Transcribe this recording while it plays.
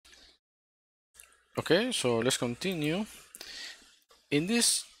Okay, so let's continue. In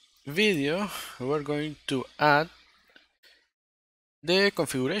this video, we're going to add the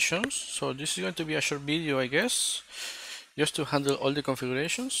configurations. So this is going to be a short video, I guess, just to handle all the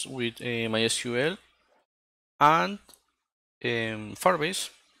configurations with MySQL and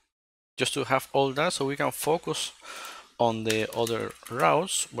Firebase, just to have all that so we can focus on the other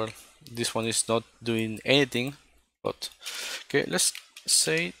routes. Well, this one is not doing anything, but okay, let's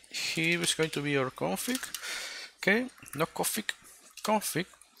say here is going to be our config. Okay, no config.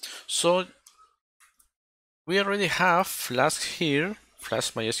 So we already have Flask here,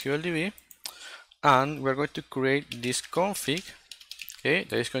 Flask MySQL and we're going to create this config, okay,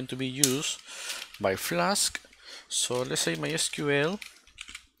 that is going to be used by Flask. So let's say MySQL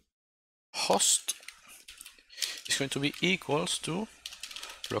host is going to be equals to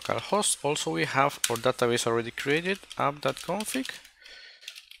localhost. Also, we have our database already created, app.config,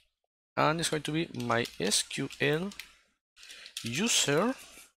 and it's going to be MySQL user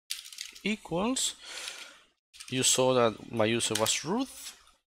equals. You saw that my user was root.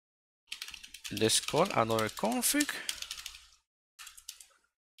 Let's call another config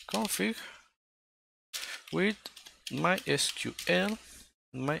with MySQL,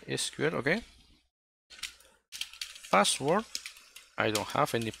 okay. Password, I don't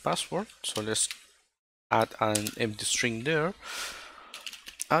have any password, so let's add an empty string there.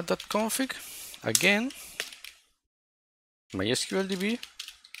 Add that config again, MySQL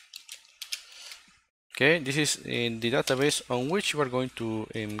okay. This is in the database on which we're going to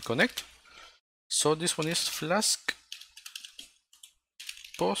connect. So this one is Flask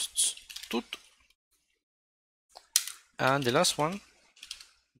posts tut, and the last one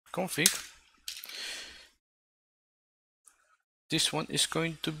config. This one is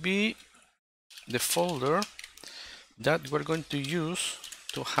going to be the folder that we're going to use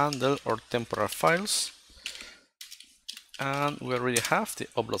to handle our temporary files, and we already have the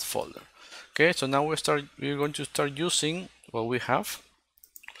upload folder. Okay, so now we're going to start using what we have,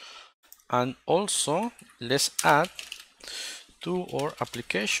 and also let's add to our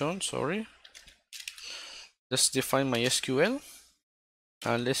application. Let's define MySQL,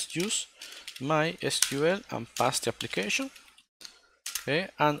 and let's use MySQL and pass the application. Okay,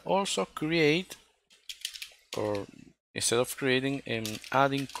 and also create, or instead of creating and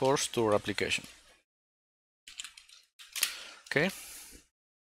adding course to our application. Okay,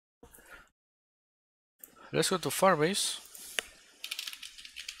 let's go to Firebase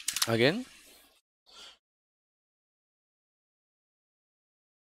again.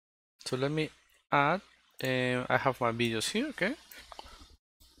 So let me add, I have my videos here. Okay,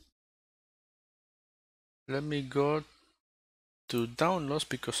 let me go to downloads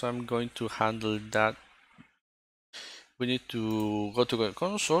because I'm going to handle that. We need to go to the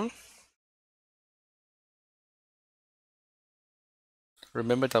console.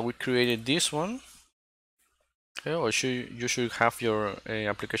 Remember that we created this one. Okay, or you should have your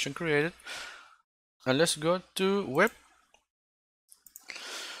application created. And let's go to web.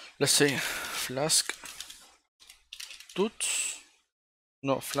 Let's say Flask tuts.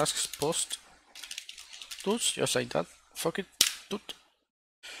 No, Flask post tuts, just like that. Fuck it, tut.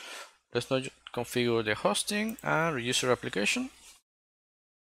 Let's now configure the hosting and register application.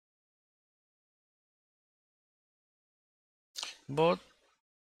 But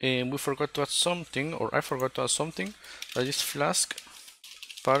we forgot to add something, or I forgot to add something, that is Flask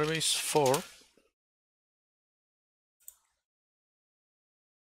Firebase 4.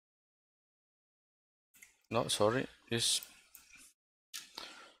 No, sorry, it's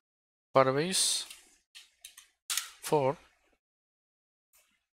Firebase 4.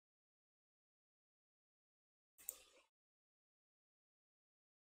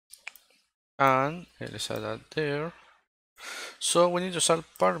 And let's add that there. So we need to start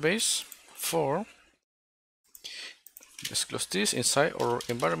Firebase 4. Let's close this. Inside our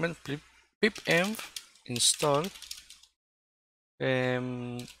environment, pipenv install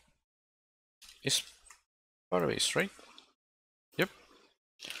is Firebase, right? Yep.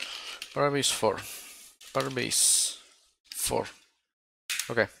 Firebase 4. Firebase 4.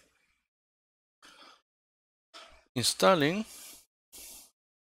 Okay. Installing,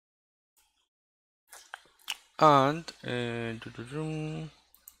 and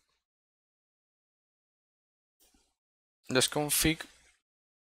let's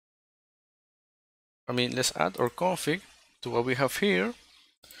let's add our config to what we have here.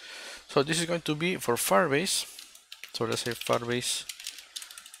 So this is going to be for Firebase. So let's say Firebase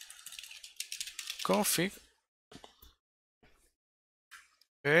config.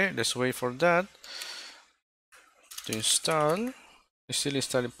 Okay, let's wait for that to install. It's still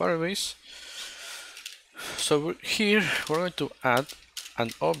installing Firebase. So here we're going to add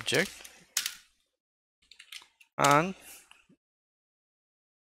an object, and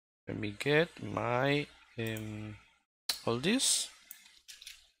let me get my all this.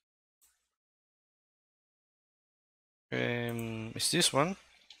 Is this one,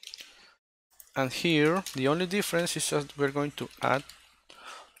 and here the only difference is that we're going to add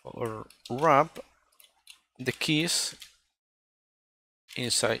or wrap the keys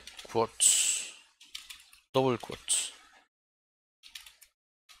inside quotes, double quotes.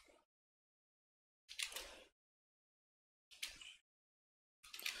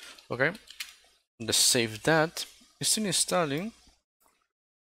 Okay, let's save that. It's still installing.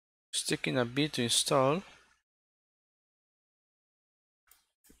 It's taking a bit to install.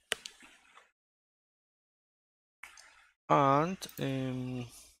 And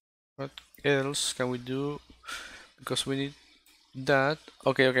what else can we do? Because we need that.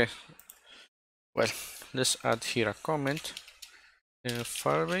 Okay. Well, let's add here a comment.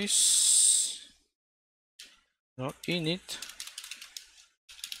 Firebase, no, init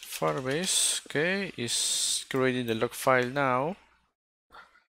Firebase. Okay, is creating the log file now.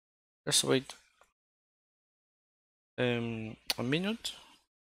 Let's wait a minute.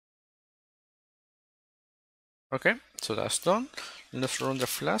 Okay, so that's done. Let's run the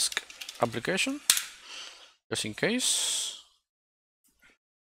Flask application just in case.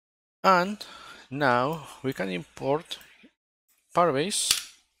 And now we can import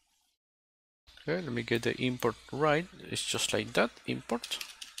Firebase. Okay, let me get the import right. It's just like that. Import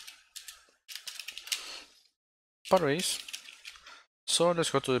Firebase. So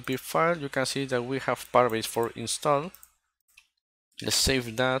let's go to the zip file. You can see that we have Firebase 4 installed. Let's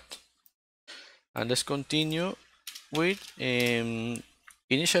save that, and let's continue with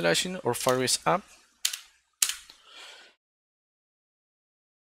initializing our Firebase app.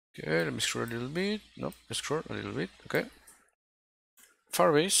 Okay, let me scroll a little bit. Nope, scroll a little bit. Okay,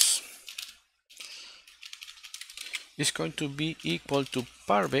 Firebase is going to be equal to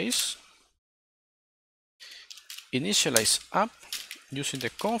Firebase initialize app using the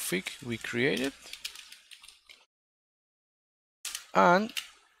config we created, and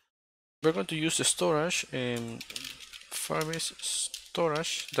we're going to use the storage, Firebase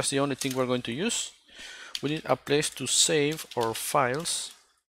storage. That's the only thing we're going to use. We need a place to save our files,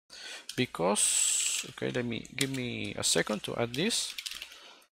 because okay, give me a second to add this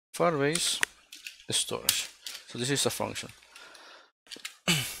Firebase storage. So this is a function.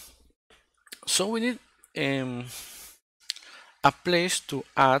 So we need a place to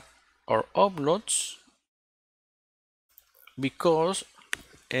add our uploads, because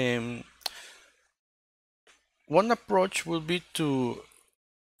one approach will be to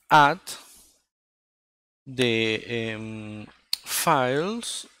add the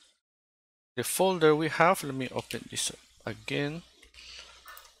files, the folder we have. Let me open this again.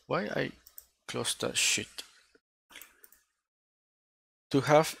 Why I close that shit? To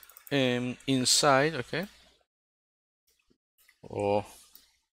have inside, okay. Oh,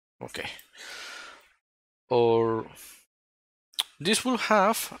 okay. Or this will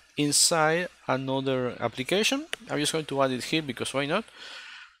have inside another application. I'm just going to add it here because why not?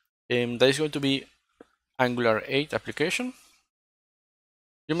 That is going to be Angular 8 application.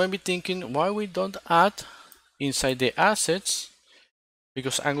 You might be thinking why we don't add inside the assets,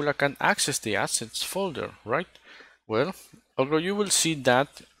 because Angular can access the assets folder, right? Well, although you will see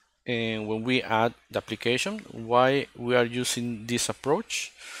that when we add the application, why we are using this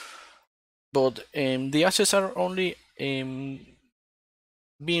approach, but the assets are only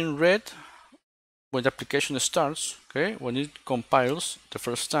being read when the application starts, okay, when it compiles the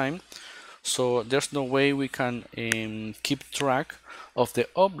first time. So there's no way we can keep track of the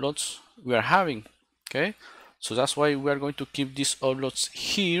uploads we are having, okay. So that's why we are going to keep these uploads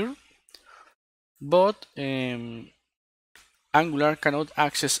here, but Angular cannot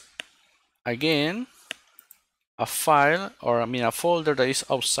access again a file, or I mean a folder that is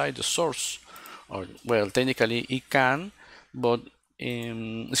outside the source. Or well, technically it can, but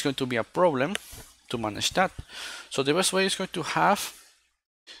it's going to be a problem to manage that. So the best way is going to have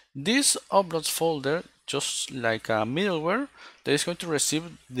this uploads folder just like a middleware that is going to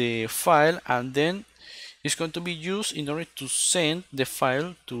receive the file, and then it's going to be used in order to send the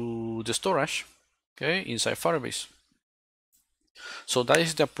file to the storage, okay, inside Firebase. So that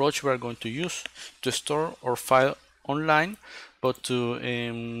is the approach we are going to use to store our file online, but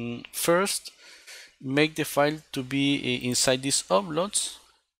to first make the file to be inside these uploads,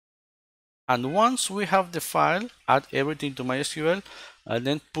 and once we have the file, add everything to MySQL and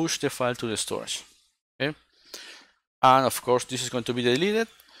then push the file to the storage, okay. And of course this is going to be deleted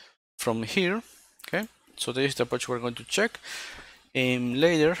from here, okay. So this is the approach we're going to check.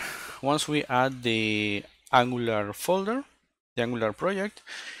 Later, once we add the Angular folder, the Angular project,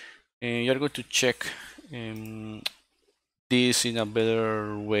 you're going to check this in a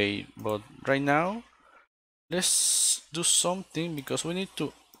better way. But right now, let's do something, because we need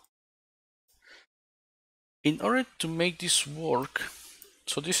to, in order to make this work,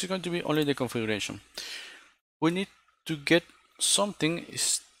 so this is going to be only the configuration. We need to get something.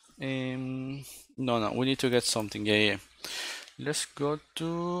 No, we need to get something. Yeah. Let's go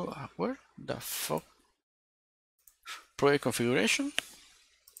to, where the fuck? Project configuration.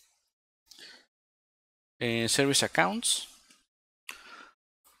 Service accounts.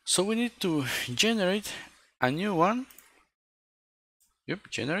 So we need to generate a new one.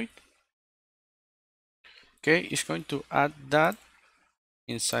 Yep, generate. Okay, it's going to add that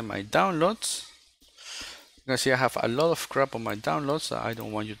inside my downloads. You can see I have a lot of crap on my downloads that I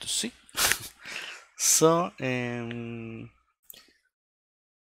don't want you to see. So you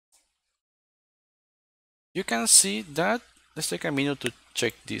can see that. Let's take a minute to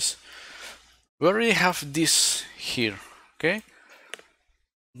check this. We already have this here, okay?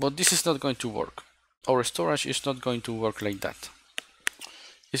 But this is not going to work. Our storage is not going to work like that.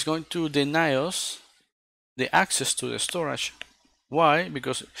 It's going to deny us the access to the storage. Why?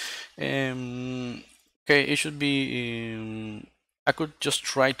 Because okay, it should be I could just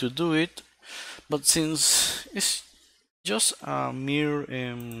try to do it, but since it's just a mere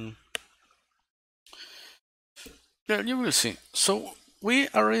yeah, you will see. So we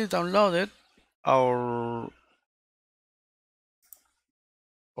already downloaded our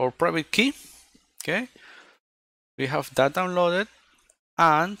private key. Okay, we have that downloaded,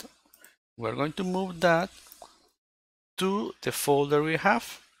 and we're going to move that to the folder we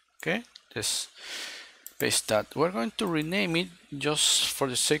have. Okay, let's paste that. We're going to rename it, just for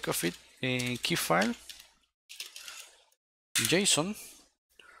the sake of it, key file JSON,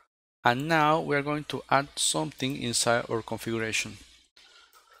 and now we're going to add something inside our configuration.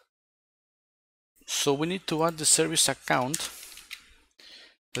 So we need to add the service account.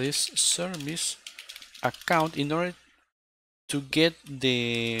 This service account, in order to get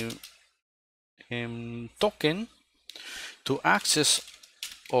the token to access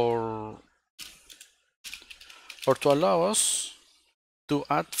or to allow us to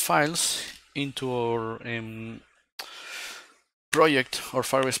add files into our project or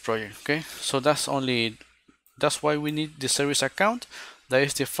Firebase project. Okay, so that's why we need the service account. That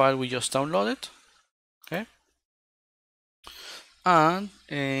is the file we just downloaded. Okay, and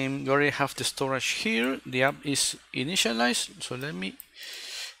we already have the storage here. The app is initialized, so let me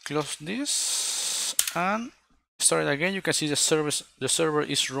close this and start it again. You can see the server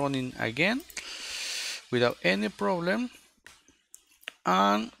is running again without any problem,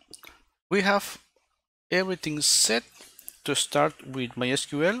 and we have everything set to start with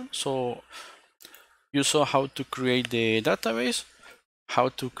MySQL. So you saw how to create the database, how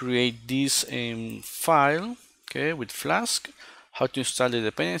to create this file, okay, with Flask, how to install the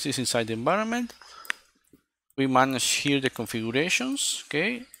dependencies inside the environment. We manage here the configurations,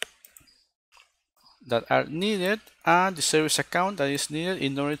 okay, that are needed, and the service account that is needed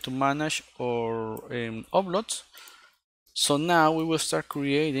in order to manage our uploads. So now we will start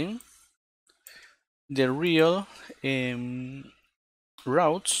creating the real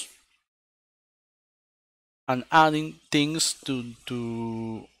routes and adding things to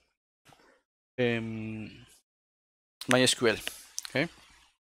MySQL. Okay,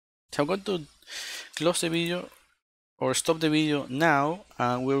 so I'm going to close the video or stop the video now,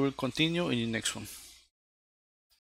 and we will continue in the next one.